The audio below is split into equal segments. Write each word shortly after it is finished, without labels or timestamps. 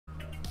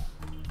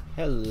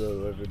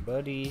Hello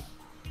everybody,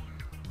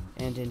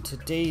 and in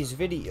today's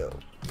video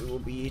we will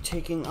be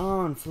taking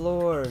on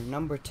floor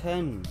number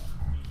 10.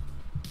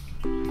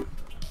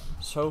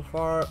 So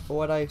far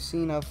what I've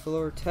seen of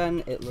floor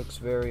 10, it looks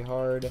very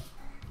hard,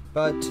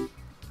 but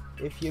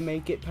if you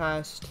make it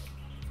past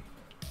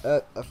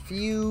a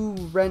few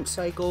rent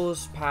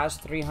cycles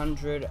past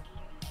 300,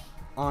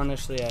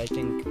 honestly I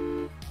think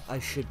I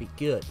should be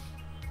good.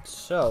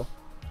 So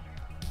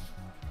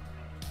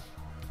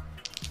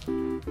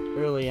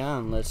early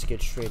on, let's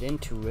get straight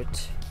into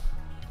it.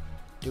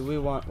 Do we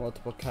want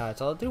multiple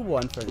cats? I'll do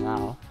one for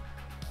now.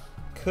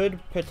 Could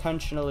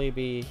potentially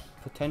be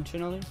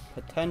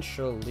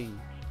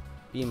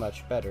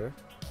much better.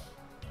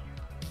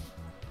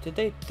 Did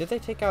they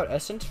take out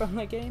essence from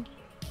the game?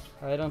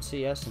 I don't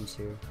see essence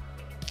here.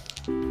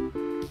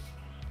 I'm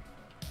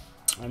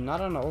not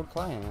on an old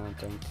client, I don't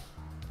think.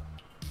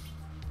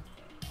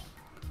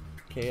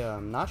 Okay,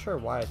 I'm not sure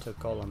why I took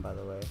Golem, by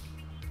the way.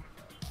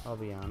 I'll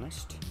be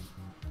honest.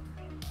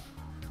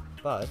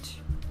 But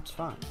it's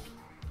fine.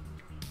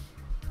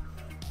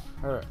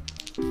 Alright.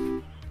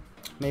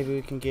 Maybe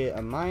we can get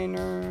a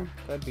miner.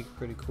 That'd be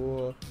pretty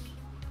cool.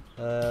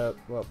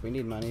 Well, we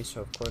need money, so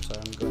of course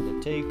I'm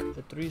going to take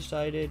a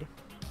three-sided.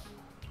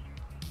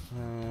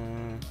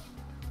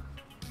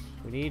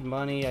 We need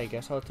money. I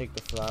guess I'll take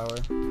the flower.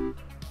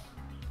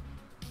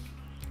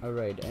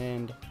 Alright,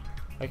 and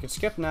I can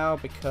skip now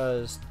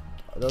because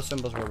those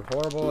symbols were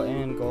horrible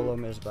and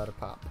Golem is about to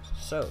pop.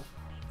 So,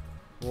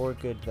 we're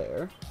good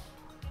there.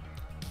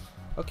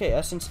 Okay,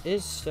 essence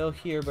is still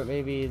here, but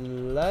maybe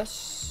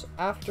less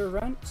after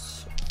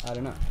rents? I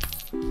don't know.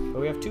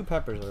 But we have 2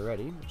 peppers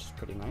already, which is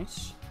pretty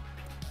nice.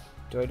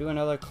 Do I do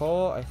another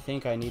coal? I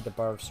think I need the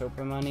bar of soap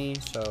money,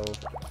 so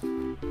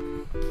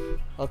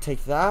I'll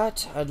take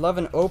that. I'd love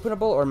an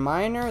openable or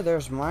miner.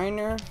 There's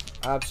miner.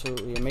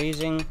 Absolutely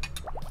amazing.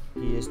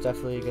 He is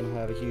definitely going to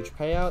have a huge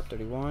payout.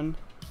 31.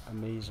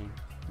 Amazing.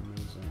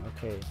 Amazing.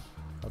 Okay.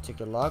 I'll take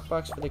the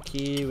lockbox for the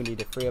key. We need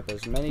to free up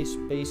as many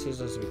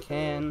spaces as we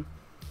can,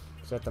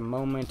 because at the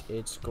moment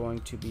it's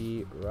going to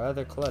be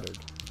rather cluttered.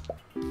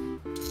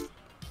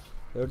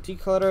 It'll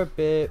declutter a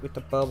bit with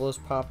the bubbles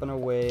popping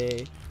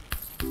away,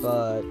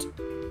 but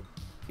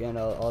you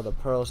know, all the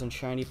pearls and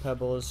shiny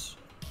pebbles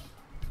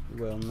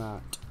will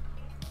not.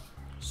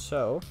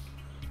 So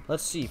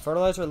let's see.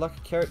 Fertilizer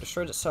lucky carrot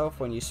destroys itself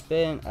when you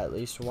spin at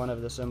least one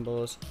of the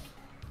symbols.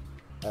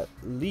 At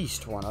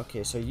least one.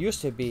 Okay, so it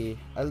used to be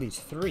at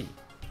least 3.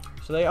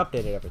 So they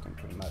updated everything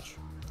pretty much.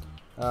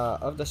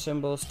 Of the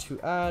symbols to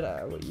add,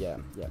 yeah,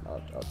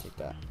 I'll take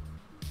that.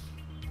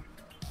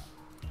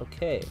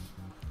 Okay.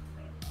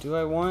 Do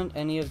I want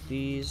any of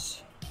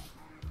these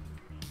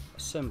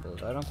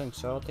symbols? I don't think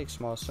so. I'll take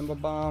small symbol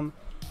bomb.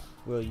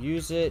 We'll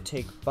use it.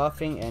 Take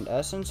buffing and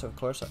essence. Of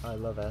course, I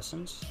love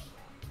essence.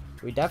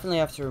 We definitely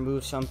have to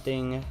remove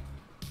something.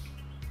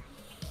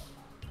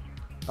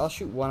 I'll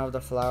shoot one of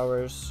the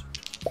flowers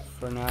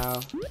for now.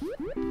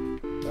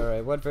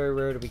 Alright, what very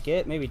rare do we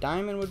get? Maybe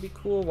diamond would be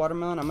cool.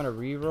 Watermelon, I'm gonna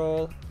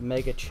re-roll.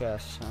 Mega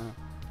chest, huh?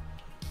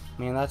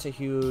 Man, that's a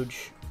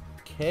huge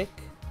kick.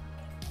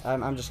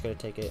 I'm just gonna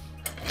take it.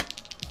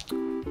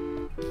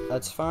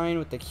 That's fine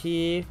with the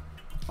key.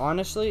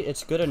 Honestly,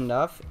 it's good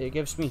enough. It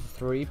gives me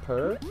 3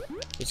 per.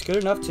 It's good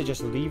enough to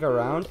just leave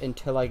around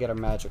until I get a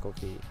magical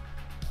key.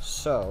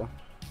 So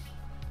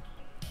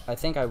I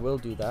think I will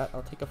do that.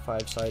 I'll take a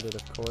 5-sided,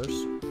 of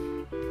course.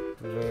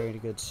 Very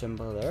good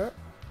symbol there.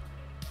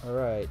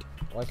 Alright,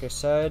 like I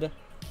said,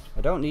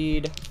 I don't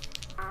need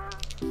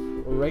a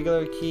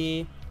regular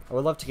key. I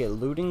would love to get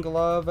looting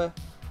glove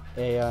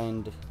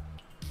and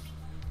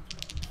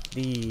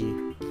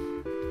the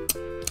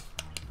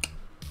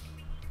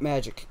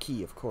magic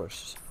key, of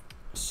course.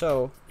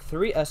 So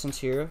 3 essence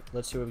here.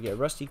 Let's see what we get.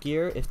 Rusty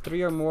gear. If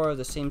 3 or more of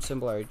the same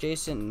symbol are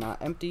adjacent and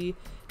not empty,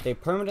 they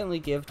permanently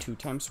give 2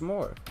 times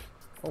more.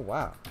 Oh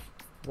wow.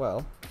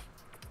 Well,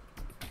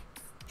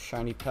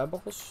 shiny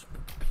pebbles.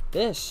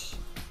 This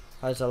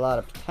has a lot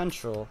of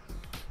potential.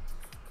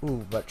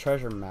 Ooh, but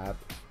treasure map.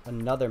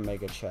 Another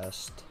mega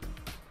chest.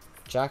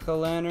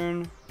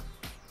 Jack-o'-lantern.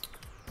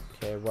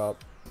 Okay, well,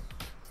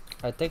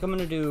 I think I'm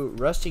gonna do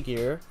rusty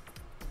gear,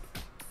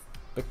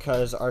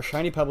 because our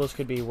shiny pebbles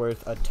could be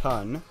worth a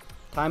ton.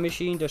 Time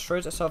machine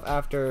destroys itself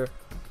after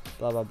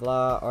blah blah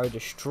blah are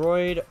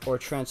destroyed or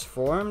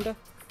transformed.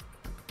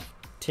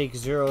 Take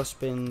 0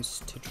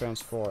 spins to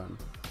transform.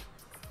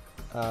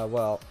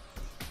 Well,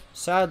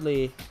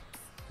 sadly,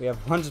 we have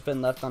 1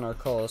 spin left on our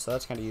coal, so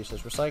that's kind of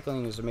useless.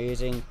 Recycling is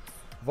amazing.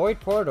 Void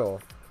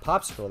portal,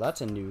 popsicle. That's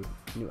a new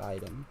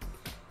item.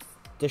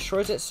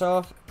 Destroys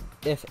itself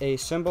if a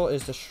symbol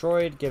is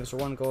destroyed. Gives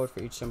 1 gold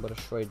for each symbol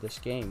destroyed this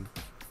game.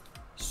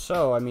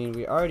 So, I mean,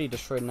 we already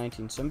destroyed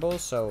 19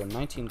 symbols, so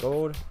 19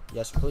 gold,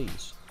 yes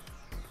please.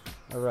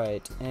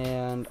 Alright,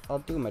 and I'll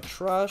do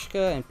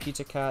Matryoshka and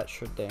Pizza Cat,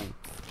 sure thing.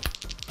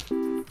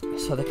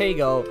 So there you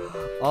go,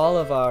 all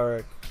of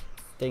our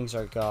things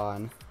are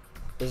gone.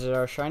 Is it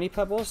our shiny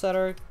pebbles that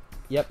are,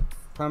 yep,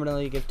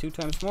 permanently give 2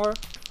 times more?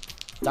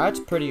 That's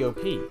pretty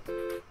OP.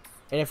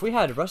 And if we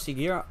had rusty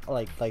gear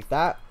like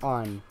that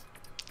on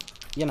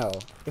you know,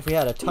 if we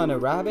had a ton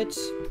of rabbits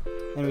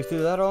and we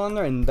threw that all in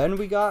there and then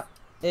we got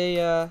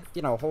a,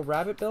 you know, whole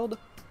rabbit build,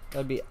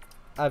 that'd be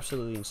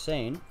absolutely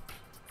insane.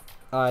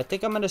 I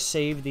think I'm gonna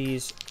save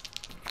these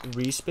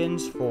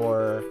respins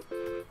for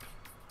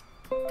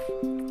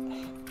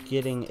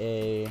getting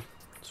a,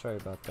 sorry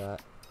about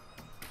that,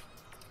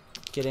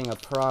 getting a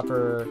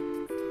proper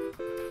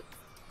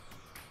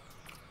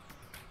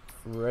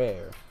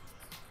rare.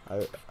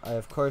 I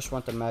of course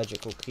want the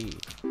magical key.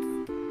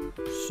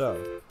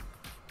 So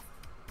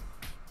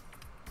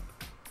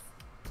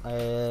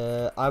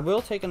I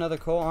will take another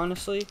coal,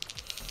 honestly.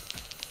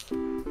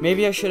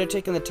 Maybe I should have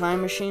taken the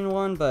time machine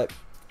one, but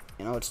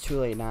you know, it's too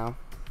late now.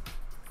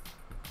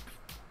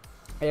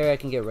 Here I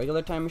can get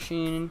regular time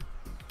machine.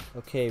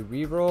 Okay,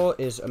 reroll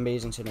is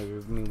amazing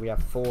scenario. I mean, we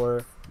have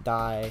 4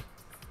 die.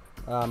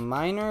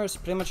 Miner is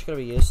pretty much gonna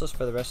be useless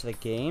for the rest of the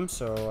game,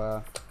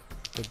 so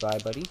goodbye,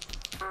 buddy.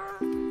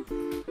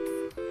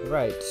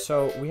 Right,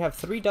 so we have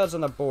 3 duds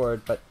on the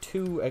board, but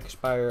 2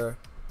 expire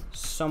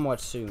somewhat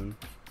soon.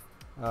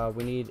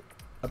 We need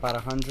about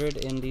 100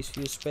 in these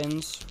few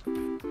spins.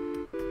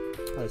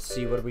 Let's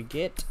see what we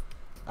get.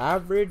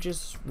 Average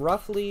is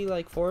roughly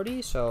like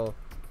 40, so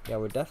yeah,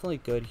 we're definitely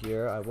good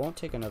here. I won't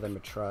take another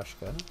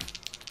Matryoshka.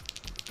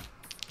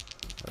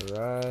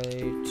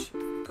 Alright,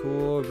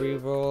 cool,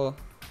 reroll,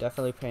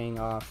 definitely paying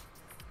off.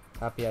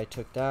 Happy I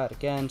took that.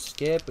 Again,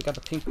 skip. We got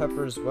the pink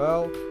pepper as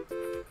well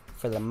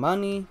for the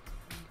money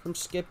from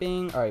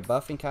skipping. Alright,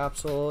 buffing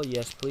capsule,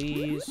 yes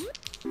please.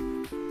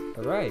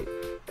 Alright.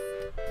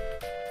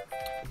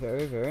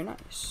 Very, very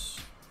nice.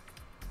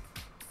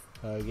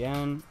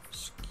 Again,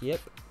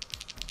 skip.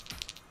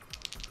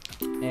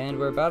 And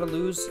we're about to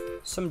lose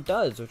some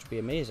duds, which would be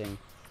amazing.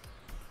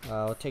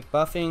 I'll take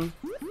buffing.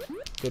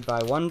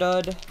 Goodbye 1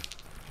 dud.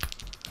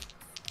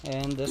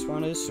 And this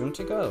one is soon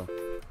to go.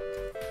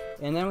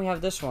 And then we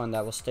have this one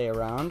that will stay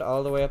around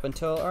all the way up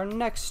until our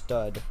next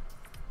stud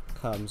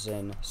comes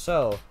in.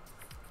 So,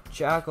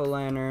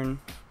 jack-o'-lantern,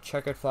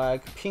 checkered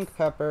flag, pink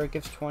pepper,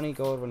 gives 20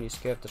 gold when you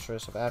skip the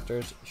choice of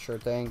afters, sure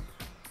thing.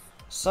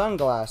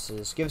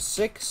 Sunglasses, gives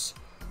 6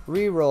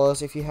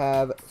 rerolls if you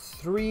have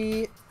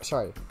 3,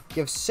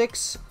 gives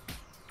 6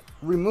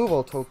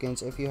 removal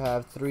tokens if you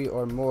have 3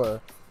 or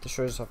more.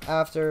 Destroys yourself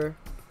after.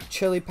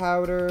 Chili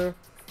powder.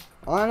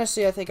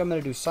 Honestly, I think I'm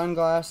gonna do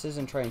sunglasses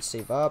and try and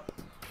save up.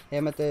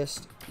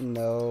 Amethyst,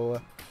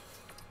 no.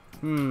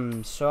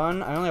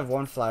 Sun, I only have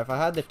 1 fly. If I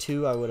had the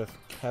 2, I would have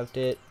kept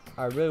it.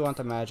 I really want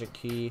the magic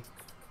key.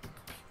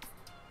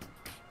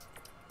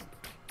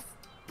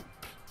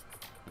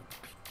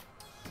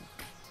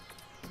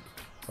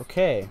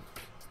 Okay.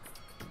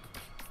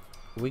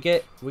 We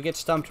get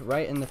stumped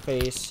right in the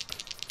face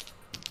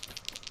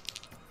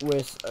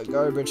with a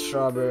garbage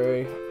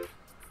strawberry.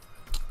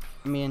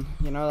 I mean,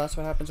 you know, that's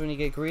what happens when you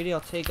get greedy.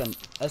 I'll take an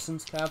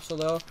essence capsule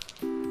though.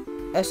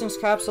 Essence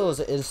capsule is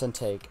an instant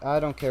take. I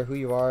don't care who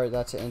you are,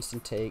 that's an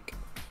instant take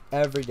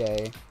every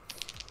day.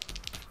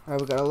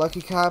 Alright, we got a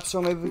lucky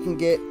capsule. Maybe we can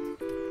get,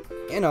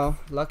 you know,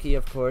 lucky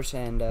of course,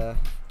 and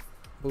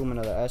boom,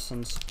 another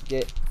essence.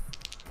 Get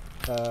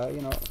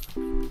you know,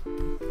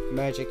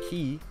 magic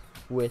key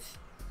with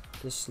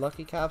this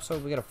lucky capsule.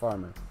 We get a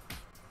farmer.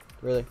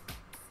 Really?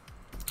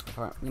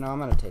 You know, I'm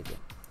gonna take it.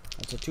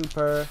 It's a 2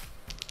 per.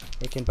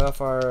 It can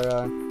buff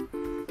our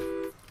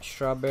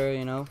strawberry,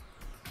 you know.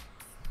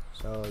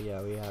 So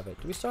yeah, we have it.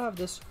 Do we still have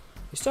this?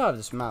 We still have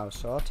this mouse,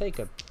 so I'll take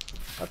a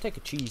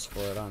cheese for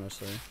it,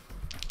 honestly.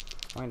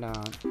 Why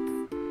not?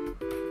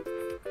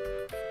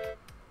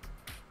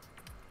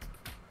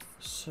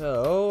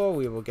 So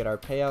we will get our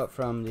payout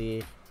from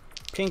the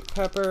pink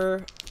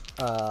pepper,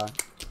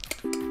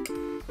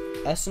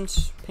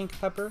 essence pink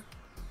pepper.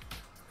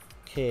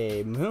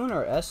 Okay, moon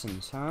or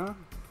essence, huh?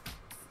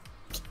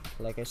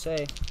 Like I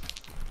say,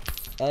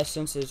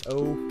 essence is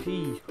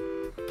OP.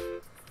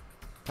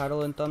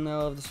 Title and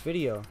thumbnail of this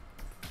video.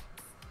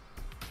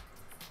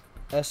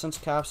 Essence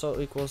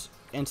capsule equals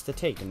insta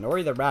take.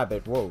 Nori the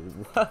rabbit, whoa.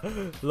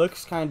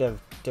 Looks kind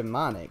of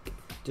demonic.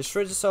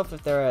 Destroys itself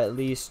if there are at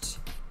least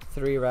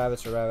 3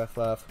 rabbits or rabbit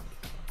fluff.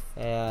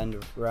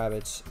 And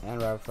rabbits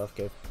and rabbit fluff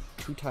give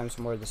 2 times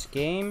more this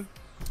game.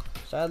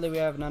 Sadly, we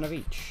have none of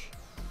each.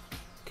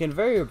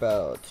 Conveyor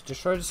belt.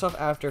 Destroys itself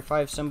after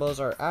 5 symbols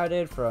are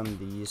added from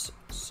these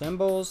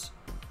symbols.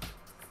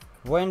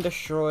 When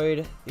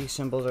destroyed, these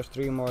symbols are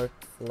 3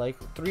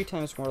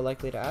 times more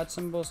likely to add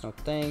symbols. No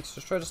thanks.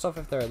 Destroys itself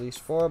if there are at least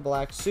 4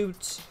 black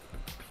suits.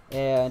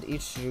 And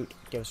each suit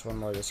gives 1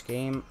 more this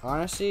game.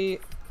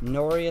 Honestly,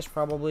 Nori is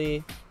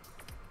probably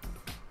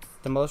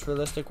the most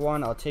realistic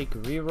one. I'll take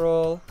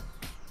reroll.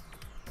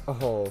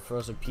 Oh,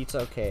 frozen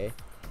pizza, okay.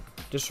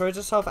 Destroys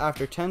itself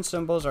after 10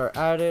 symbols are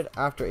added.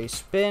 After a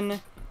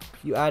spin,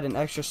 you add an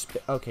extra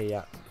spin. Okay,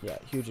 yeah,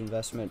 huge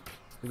investment.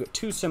 We get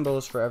 2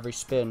 symbols for every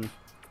spin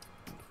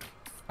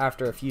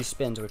after a few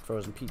spins with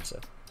frozen pizza.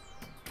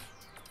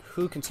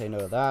 Who can say no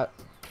to that?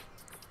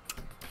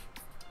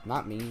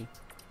 Not me.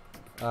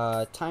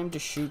 Time to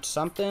shoot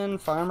something.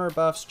 Farmer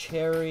buffs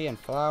cherry and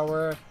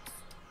flower.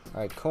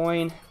 Alright,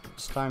 coin.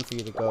 It's time for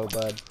you to go,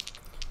 bud.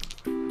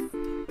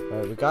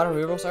 Alright, we got our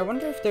rerolls. I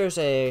wonder if there's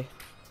a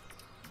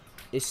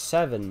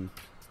 7.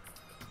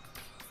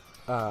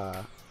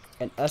 An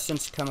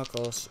Essence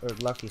Chemicals or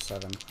Lucky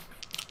 7.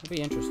 That'd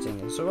be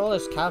interesting. So all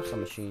this capsule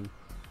machine.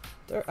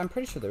 I'm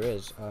pretty sure there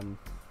is.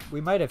 We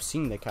might have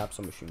seen the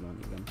capsule machine one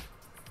even.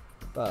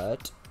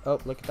 But, oh,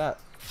 look at that.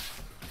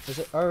 Is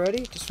it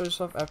already? Destroy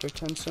yourself after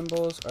 10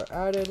 symbols are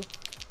added.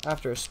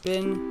 After a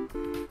spin,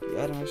 you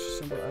add an extra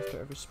symbol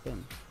after every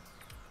spin.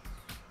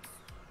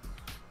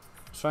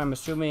 So I'm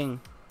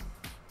assuming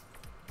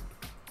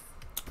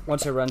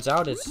once it runs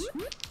out, it's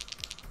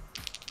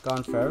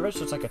gone forever.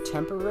 So it's like a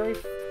temporary.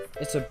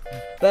 It's a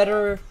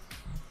better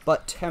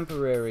but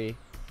temporary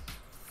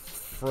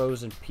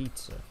frozen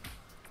pizza.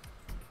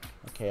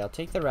 Okay, I'll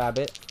take the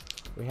rabbit.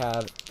 We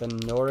have the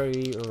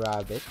Nori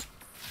Rabbit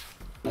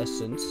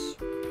Essence,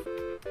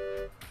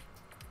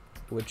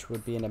 which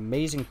would be an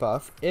amazing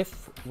buff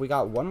if we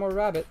got one more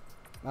rabbit.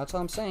 That's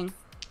all I'm saying.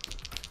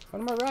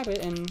 One more rabbit,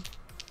 and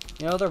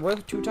you know they're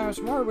worth 2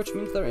 times more, which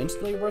means they're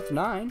instantly worth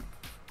 9.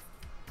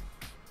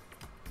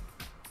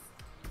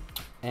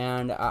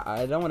 And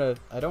I don't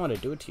want to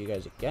do it to you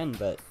guys again,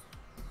 but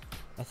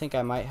I think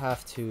I might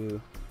have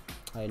to.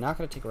 I'm not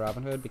gonna take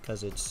Robin Hood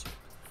because it's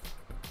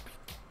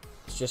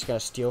just gonna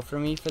steal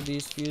from me for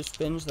these few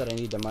spins that I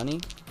need the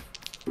money.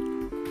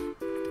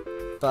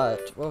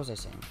 But what was I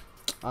saying?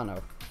 I don't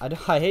know.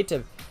 I hate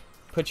to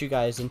put you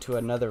guys into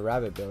another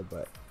rabbit build,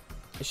 but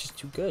it's just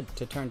too good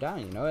to turn down,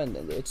 you know. And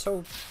it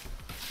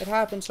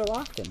happens so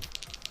often.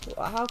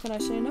 How can I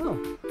say no?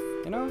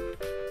 You know.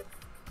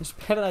 It's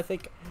better, I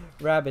think,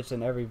 rabbits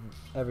in every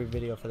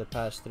video for the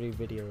past 3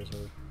 videos,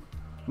 or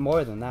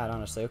more than that,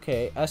 honestly.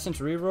 Okay, Essence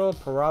reroll,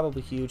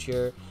 probably huge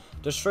here.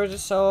 Destroys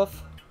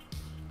itself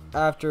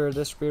after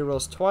this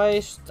rerolls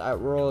twice. That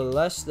roll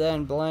less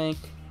than blank.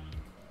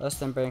 Less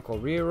than blank will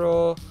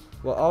reroll.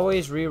 We'll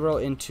always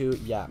reroll into,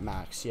 yeah,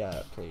 max.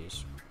 Yeah,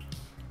 please.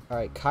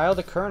 Alright, Kyle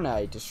the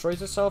Kernite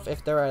destroys itself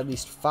if there are at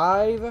least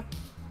 5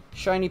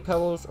 shiny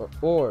pebbles or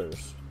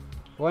ores.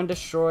 1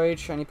 destroyed,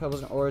 shiny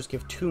pebbles and ores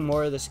give 2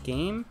 more this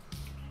game.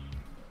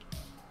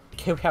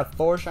 Okay, we have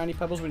 4 shiny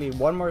pebbles. We need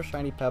 1 more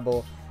shiny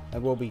pebble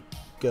and we'll be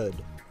good.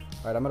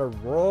 Alright, I'm gonna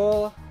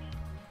roll.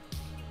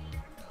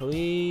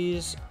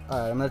 Please.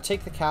 Alright, I'm gonna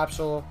take the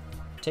capsule.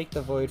 Take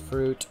the void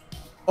fruit.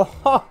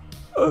 Oh!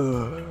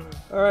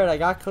 Alright, I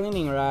got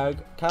cleaning rag.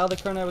 Kyle the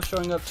Kernite was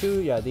showing up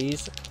too. Yeah,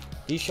 these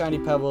shiny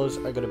pebbles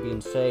are gonna be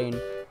insane.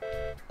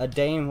 A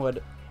Dame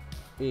would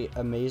be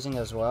amazing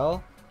as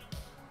well.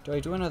 Do I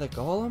do another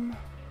golem?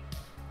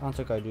 I don't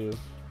think I do.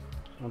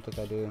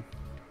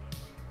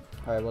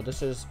 Alright, well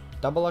this is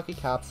double lucky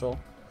capsule.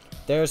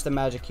 There's the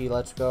magic key.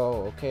 Let's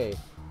go. Okay.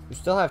 We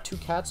still have 2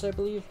 cats, I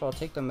believe, but I'll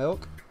take the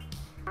milk.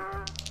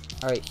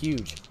 Alright,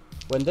 huge.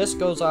 When this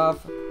goes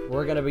off,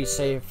 we're gonna be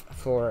safe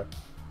for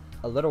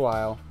a little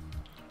while.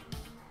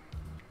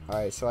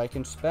 Alright, so I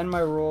can spend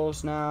my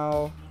rolls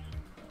now.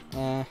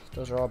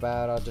 Those are all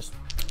bad. I'm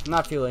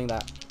not feeling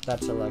that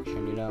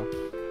selection, you know.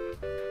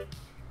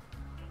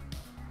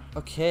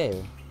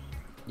 Okay.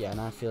 Yeah,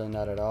 not feeling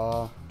that at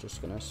all.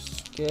 Just gonna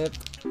skip.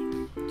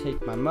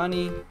 Take my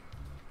money.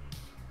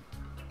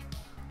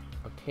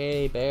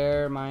 Okay,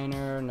 bear,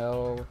 miner,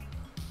 no.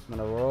 I'm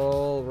gonna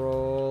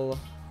roll.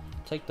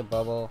 Take the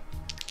bubble.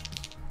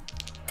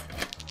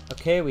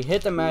 Okay, we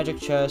hit the magic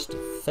chest.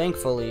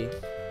 Thankfully,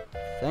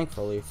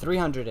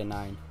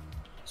 309.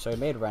 So I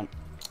made rent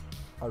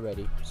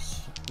already,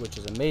 which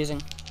is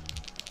amazing.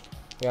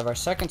 We have our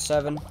second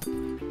 7.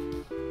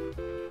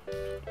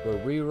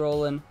 We're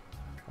re-rolling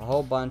a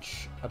whole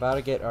bunch. About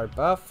to get our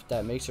buff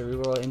that makes a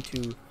reroll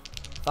into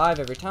 5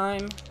 every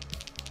time.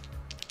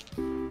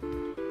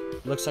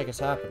 Looks like it's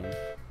happening.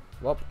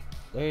 Well,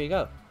 there you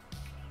go.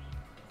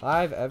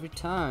 5 every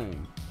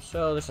time.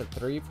 So there's a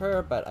 3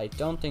 per, but I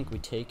don't think we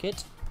take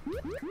it.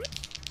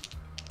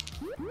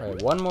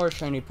 Alright, 1 more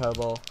shiny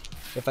pebble.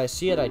 If I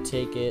see it, I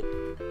take it.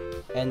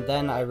 And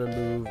then I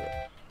remove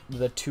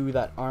the 2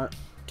 that aren't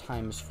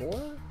times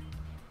 4.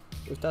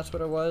 If that's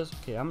what it was.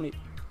 Okay, how many?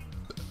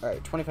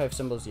 Alright, 25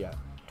 symbols, yeah.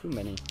 Too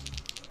many.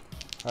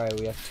 Alright,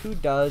 we have 2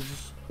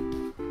 duds.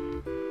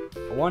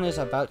 1 is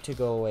about to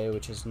go away,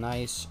 which is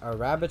nice. Our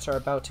rabbits are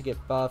about to get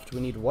buffed.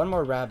 We need 1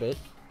 more rabbit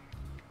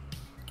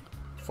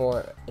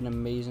for an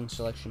amazing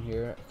selection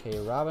here. Okay,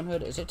 Robin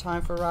Hood. Is it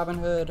time for Robin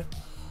Hood?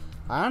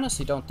 I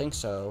honestly don't think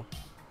so.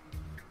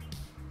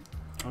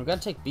 I'm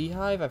gonna take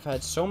Beehive. I've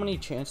had so many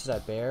chances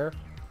at bear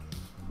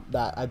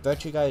that I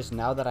bet you guys,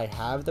 now that I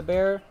have the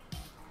bear,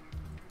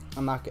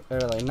 now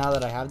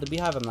that I have the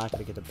Beehive, I'm not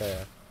gonna get the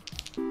bear.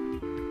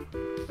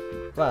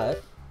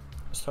 But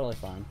it's totally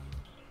fine.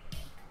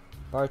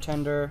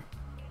 Bartender.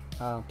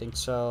 I don't think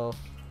so.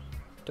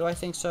 Do I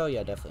think so?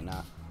 Yeah, definitely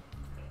not.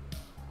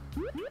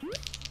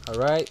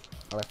 Alright,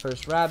 our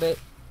first rabbit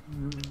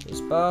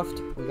is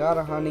buffed. We got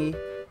a honey.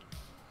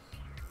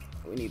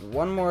 We need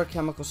 1 more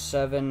chemical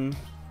 7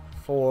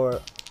 for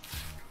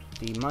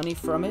the money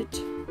from it.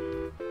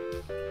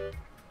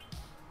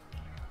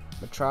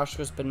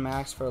 Matryoshka's been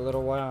maxed for a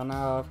little while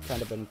now. I've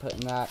kind of been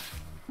putting that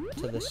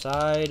to the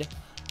side.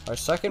 Our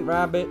second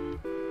rabbit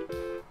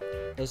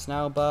is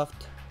now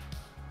buffed.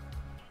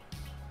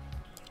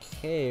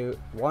 Okay,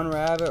 one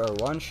rabbit or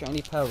one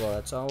shiny pebble.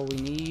 That's all we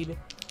need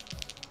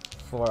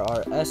for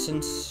our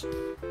essence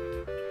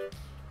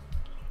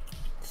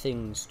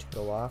things to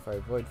go off. Our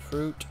void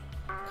fruit.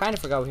 Kind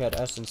of forgot we had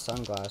essence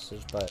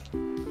sunglasses, but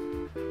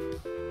you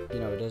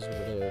know, it is what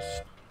it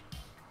is.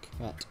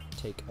 Can't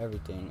take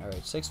everything.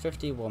 Alright,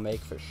 650 we'll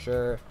make for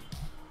sure.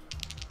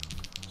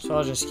 So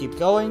I'll just keep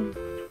going.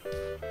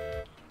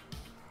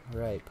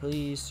 Alright,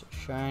 please,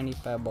 shiny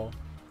pebble.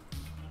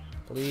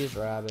 Please,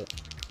 rabbit.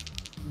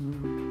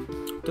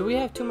 Do we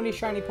have too many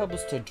shiny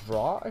pebbles to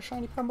draw a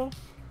shiny pebble?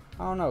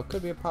 I don't know,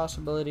 could be a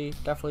possibility.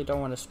 Definitely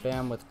don't want to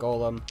spam with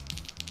golem,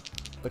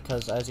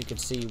 because as you can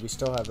see, we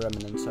still have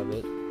remnants of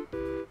it.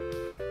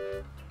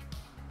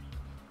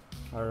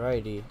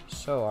 Alrighty,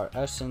 so our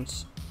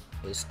essence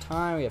is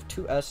time. We have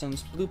 2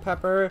 essence. Blue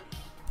pepper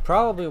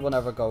probably will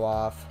never go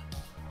off.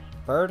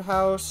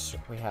 Birdhouse,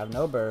 we have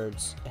no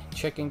birds.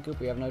 Chicken coop,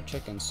 we have no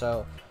chickens.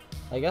 So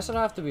I guess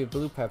it'll have to be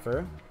blue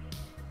pepper.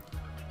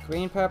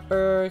 Green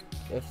pepper,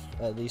 if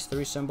these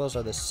 3 symbols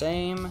are the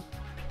same.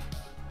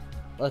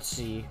 Let's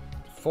see.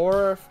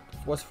 4,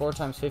 what's 4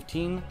 times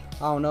 15? I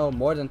don't know,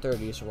 more than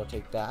 30, so we'll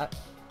take that.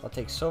 I'll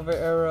take silver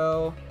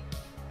arrow.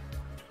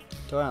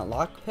 Do I want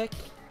lockpick?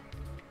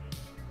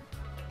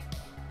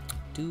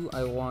 Do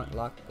I want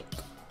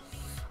lockpick?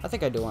 I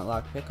think I do want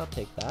lockpick. I'll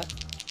take that.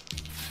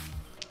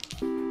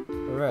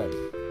 Alright.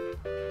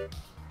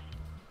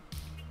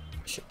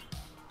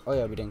 Oh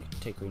yeah, we didn't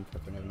take green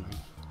pepper. Never mind. I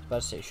was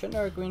about to say, shouldn't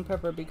our green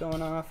pepper be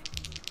going off?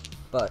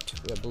 But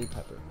we have blue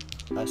pepper.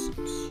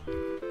 Essence.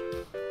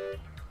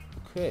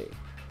 Okay.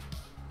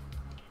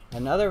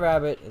 Another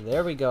rabbit.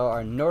 There we go.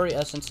 Our nori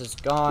essence is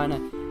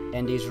gone.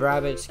 And these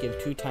rabbits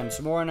give 2 times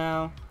more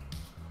now.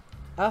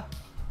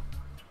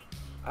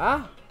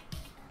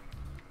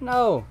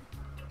 No.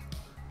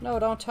 No,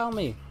 don't tell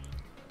me.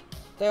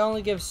 They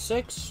only give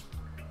 6.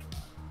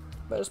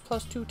 But it's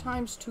plus 2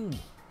 times 2.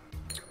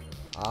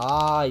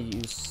 Ah,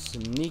 you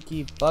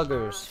sneaky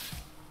buggers.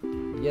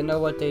 You know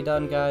what they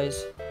done,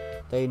 guys?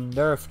 They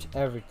nerfed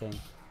everything.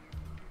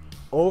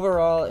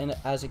 Overall,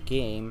 as a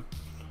game,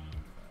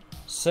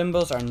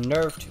 symbols are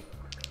nerfed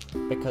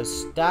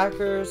because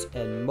stackers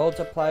and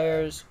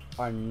multipliers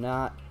are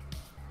not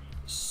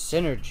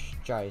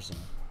synergizing.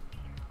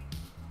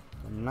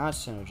 They're not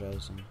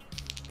synergizing.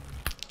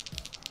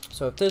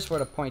 So if this were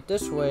to point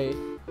this way,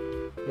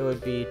 it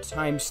would be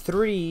times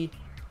 3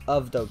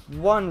 of the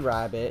 1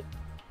 rabbit,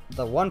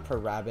 the 1 per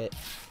rabbit,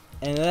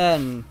 and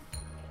then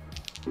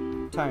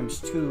times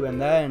 2, and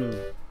then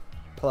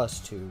plus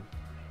 2,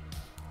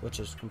 which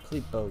is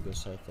complete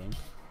bogus, I think.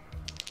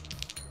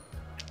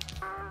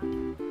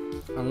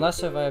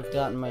 Unless if I've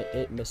gotten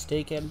it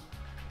mistaken,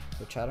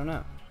 which I don't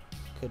know.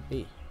 Could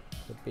be,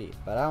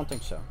 but I don't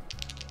think so.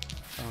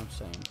 That's all I'm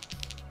saying.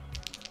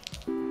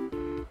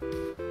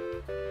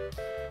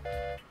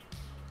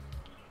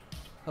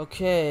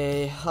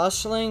 Okay,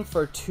 hustling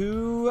for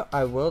 2,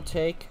 I will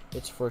take.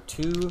 It's for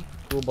 2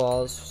 pool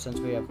balls since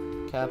we have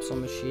capsule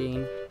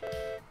machine.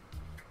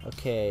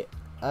 Okay,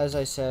 as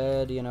I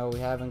said, you know, we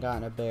haven't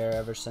gotten a bear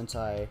ever since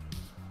I,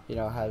 you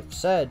know, have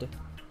said,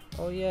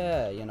 oh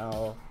yeah, you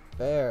know,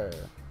 bear.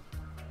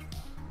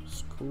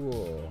 It's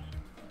cool.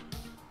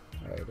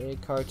 Alright,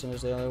 egg carton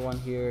is the only one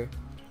here.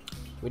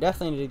 We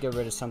definitely need to get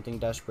rid of something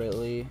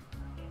desperately.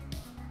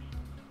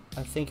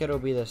 I think it'll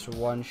be this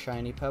 1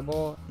 shiny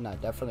pebble. No,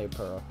 definitely a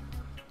pearl.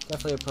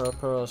 Definitely a pearl.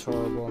 Pearl is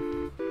horrible.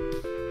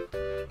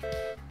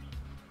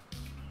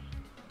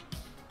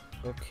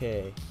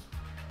 Okay.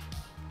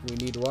 We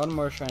need 1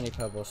 more shiny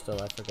pebble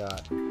still, I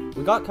forgot.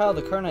 We got Kyle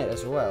the Kernite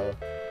as well.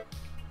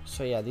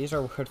 So yeah, these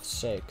are worth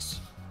 6.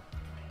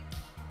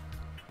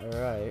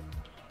 Alright.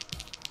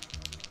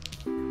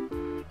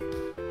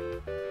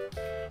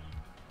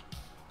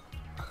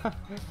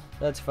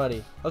 That's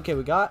funny. Okay,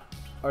 we got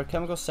our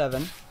chemical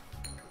 7.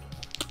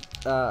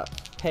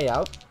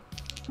 Payout.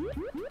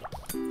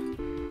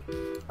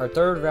 Our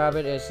 3rd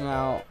rabbit is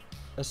now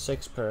a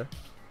 6 per.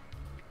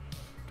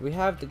 Do we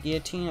have the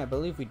guillotine? I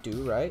believe we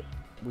do, right?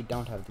 We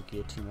don't have the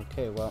guillotine.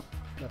 Okay, well,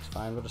 that's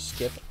fine. We'll just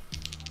skip.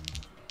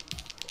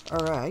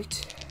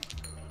 Alright.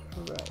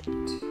 Alright.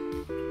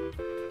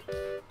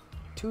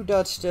 2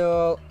 dots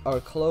still. Our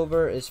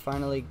clover is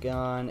finally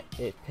gone.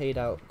 It paid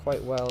out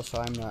quite well, so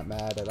I'm not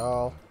mad at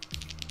all.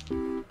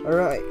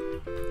 Alright.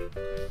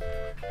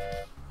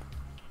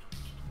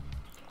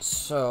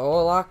 So,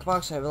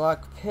 lockbox, I have a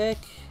lockpick.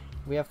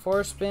 We have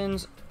 4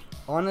 spins.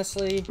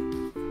 Honestly,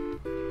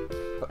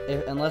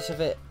 unless if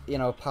it, you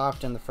know,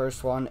 popped in the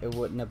first one, it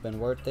wouldn't have been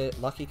worth it.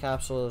 Lucky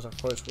capsule is,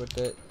 of course, worth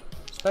it.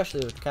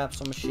 Especially with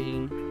capsule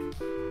machine.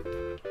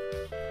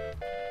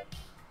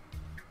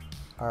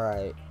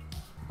 Alright.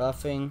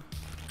 Buffing.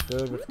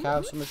 Good with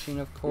capsule machine,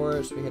 of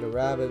course. We hit a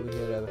rabbit. We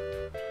hit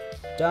a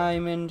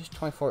diamond.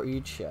 24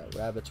 each. Yeah,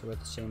 rabbits are worth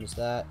the same as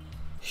that.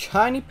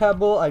 Shiny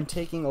pebble, I'm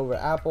taking over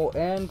apple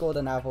and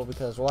golden apple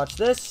because watch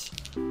this.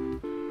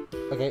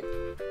 Okay.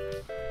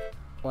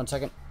 1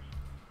 second.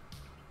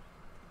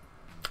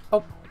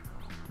 Oh,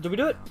 did we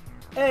do it?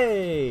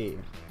 Hey,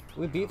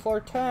 We beat floor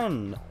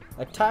 10.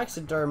 A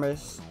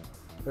taxidermist,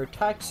 or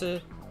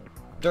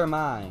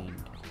taxidermind.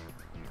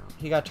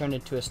 He got turned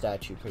into a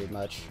statue, pretty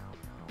much.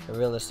 A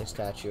realistic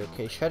statue.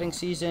 Okay, shedding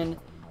season.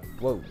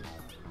 Whoa.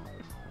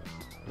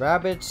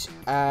 Rabbits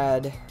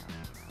add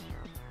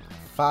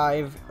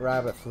 5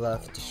 rabbit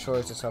fluff.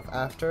 Destroys itself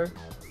after.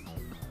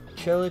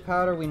 Chili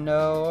powder, we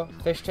know.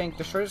 Fish tank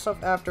destroys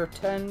itself after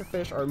 10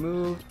 fish are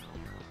moved.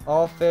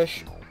 All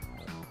fish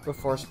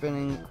before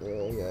spinning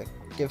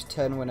gives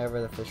 10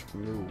 whenever the fish are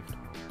moved.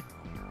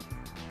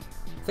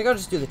 I think I'll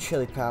just do the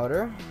chili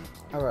powder.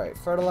 Alright,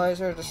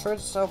 fertilizer destroys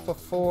itself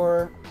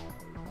before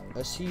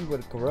a seed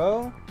would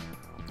grow.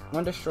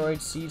 When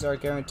destroyed, seeds are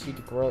guaranteed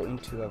to grow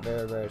into a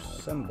very rare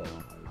symbol.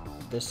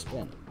 This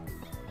spin.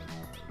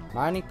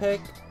 Mining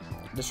pick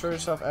destroys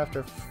itself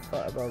after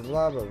blah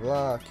blah blah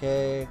blah.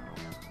 Okay,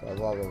 blah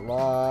blah blah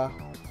blah.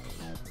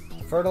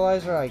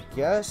 Fertilizer, I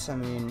guess. I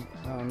mean,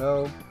 I don't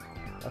know.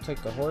 I'll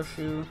take the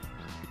horseshoe.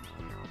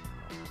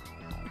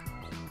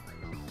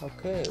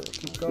 Okay, we'll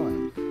keep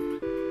going.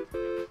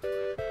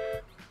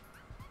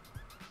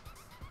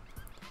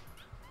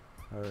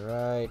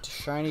 Alright,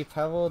 shiny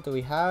pebble. Do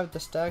we have the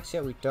stacks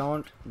yet? We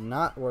don't.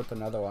 Not worth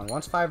another one.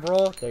 Once 5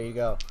 roll, there you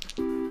go.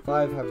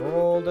 5 have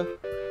rolled.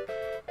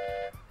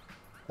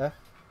 Eh?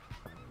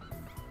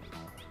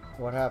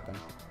 What happened?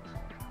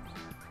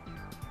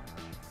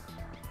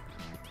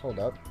 Hold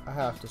up. I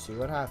have to see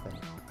what happened.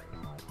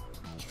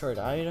 Destroyed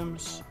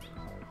items.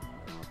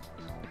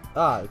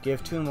 Ah,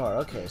 give 2 more.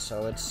 Okay,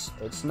 so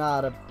it's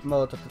not a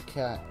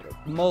multiplicant.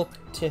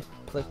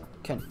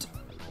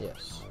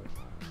 Yes.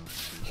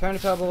 Shiny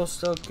pebble is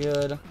still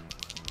good.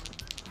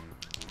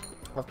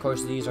 Of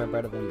course, these are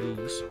better than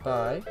these.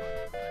 Bye.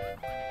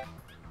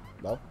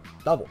 Well,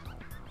 double.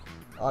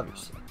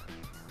 Obviously.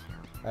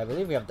 I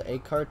believe we have the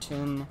egg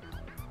carton.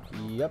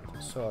 Yep,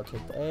 so I'll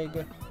take the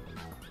egg.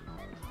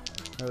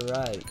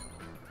 Alright.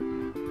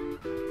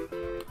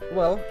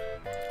 Well,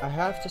 I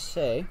have to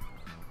say,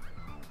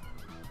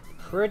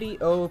 pretty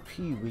OP.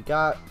 We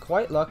got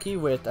quite lucky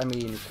with, I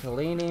mean,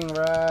 cleaning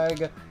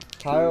rag,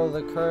 Kyle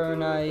the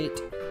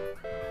Kernite.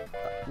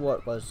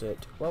 What was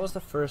it? What was the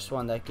first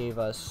one that gave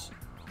us?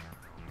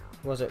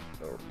 Was it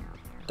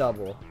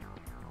double?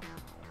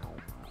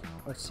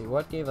 Let's see,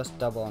 what gave us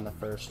double on the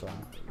first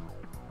one?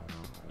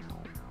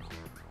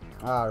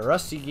 Ah,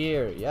 Rusty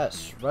Gear.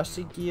 Yes,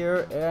 Rusty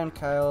Gear and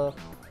Kyle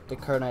the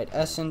Kernite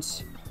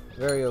Essence.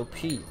 Very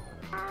OP.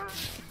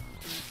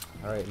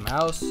 Alright,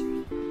 Mouse.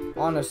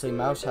 Honestly,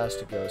 Mouse has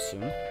to go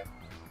soon.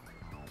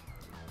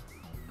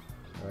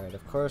 Alright,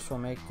 of course we'll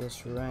make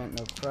this rent,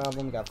 no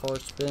problem. Got 4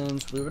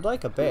 spins. We would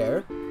like a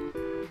bear.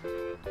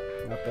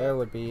 A bear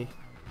would be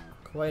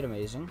quite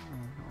amazing,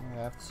 I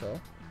have to say.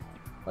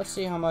 Let's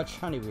see how much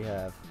honey we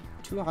have.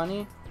 2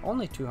 honey?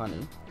 Only 2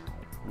 honey.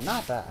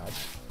 Not bad.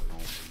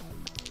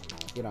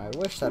 You know, I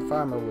wish that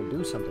farmer would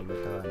do something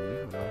with the honey,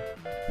 you know.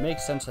 It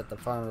makes sense that the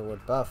farmer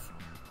would buff,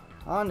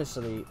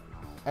 honestly,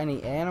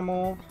 any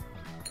animal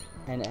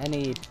and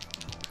any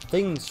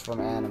things from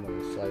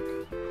animals. Like,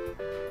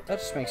 that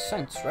just makes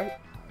sense, right?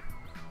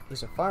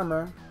 He's a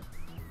farmer.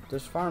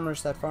 There's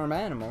farmers that farm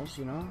animals,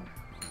 you know.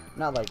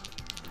 Not like,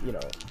 you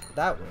know,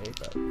 that way,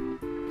 but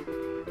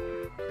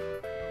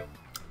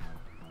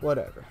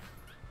whatever.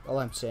 All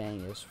I'm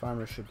saying is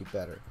farmers should be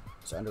better.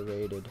 It's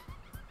underrated.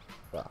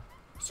 Well,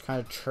 it's kind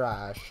of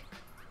trash,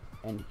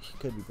 and he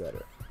could be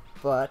better.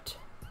 But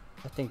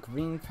I think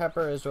green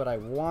pepper is what I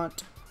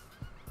want.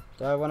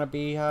 Do I want a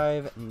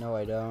beehive? No,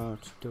 I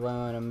don't. Do I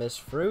want to miss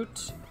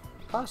fruit?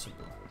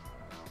 Possibly.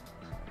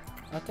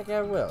 I think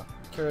I will.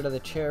 Get rid of the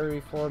cherry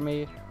for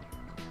me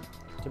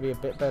to be a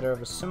bit better of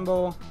a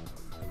symbol.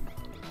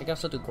 I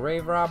guess I'll do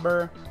grave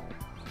robber.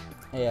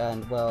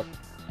 And, well,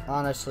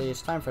 honestly,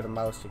 it's time for the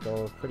mouse to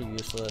go. Pretty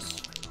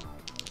useless.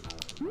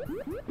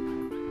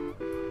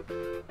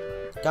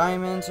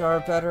 Diamonds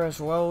are better as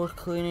well with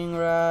cleaning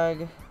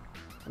rag.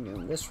 I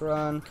mean, this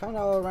run, kind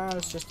of all around,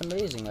 is just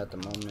amazing at the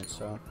moment,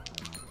 so.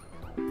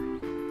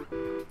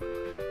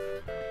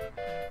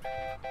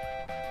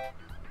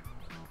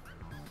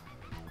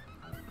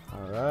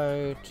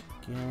 Alright,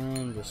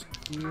 again, just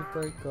keep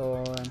it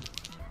going.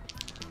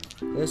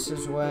 This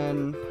is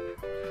when,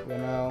 you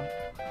know,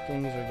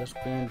 things are just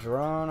being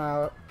drawn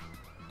out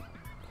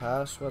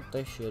past what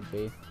they should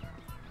be.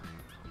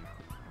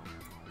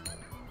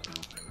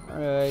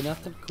 Alright,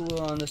 nothing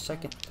cool on the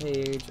second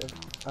page of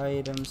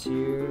items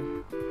here.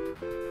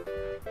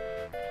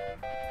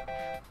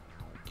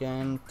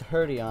 Again,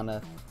 30 on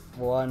a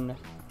one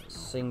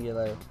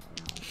singular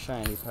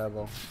shiny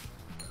pebble.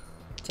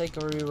 Take a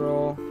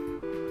reroll.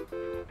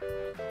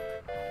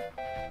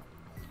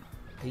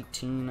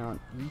 18 on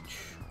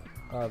each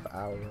of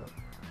our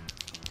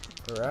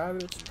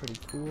rabbits, pretty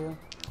cool.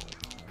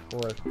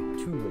 Or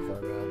 2 of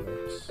our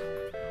rabbits.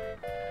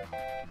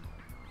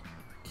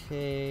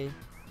 Okay.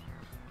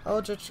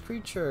 Eldritch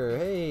Creature,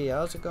 hey,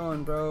 how's it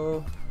going,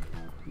 bro?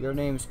 Your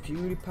name's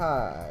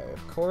PewDiePie.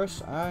 Of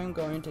course, I'm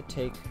going to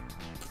take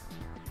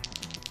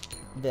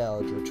the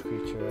Eldritch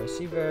Creature. I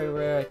see very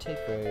rare, I take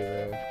very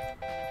rare.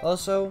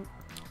 Also,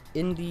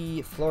 in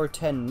the floor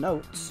 10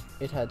 notes,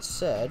 it had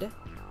said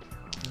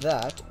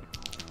that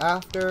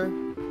after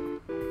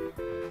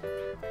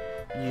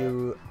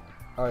you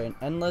are in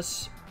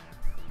endless,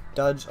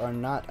 duds are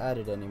not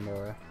added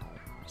anymore.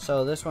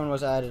 So this one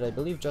was added, I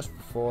believe, just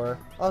before.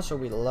 Also,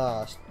 we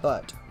lost,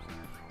 but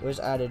it was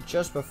added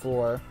just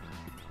before.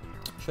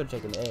 Should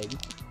have taken the egg.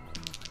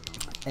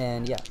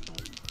 And yeah,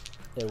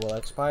 it will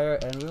expire,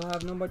 and we will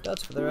have no more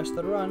duds for the rest of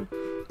the run,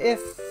 if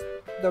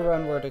the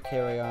run were to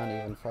carry on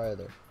even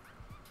farther.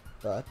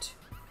 But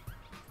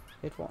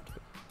it won't be.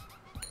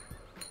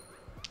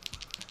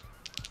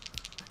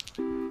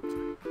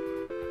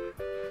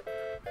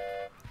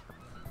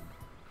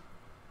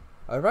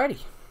 Alrighty,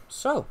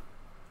 so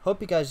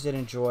hope you guys did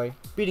enjoy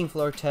beating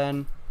floor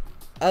 10.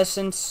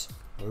 Essence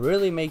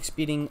really makes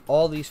beating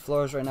all these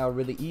floors right now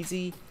really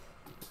easy.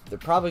 They're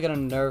probably gonna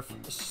nerf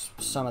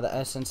some of the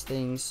essence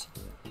things,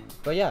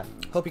 but yeah,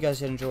 hope you guys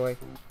did enjoy.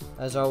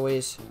 As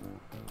always,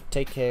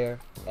 take care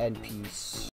and peace.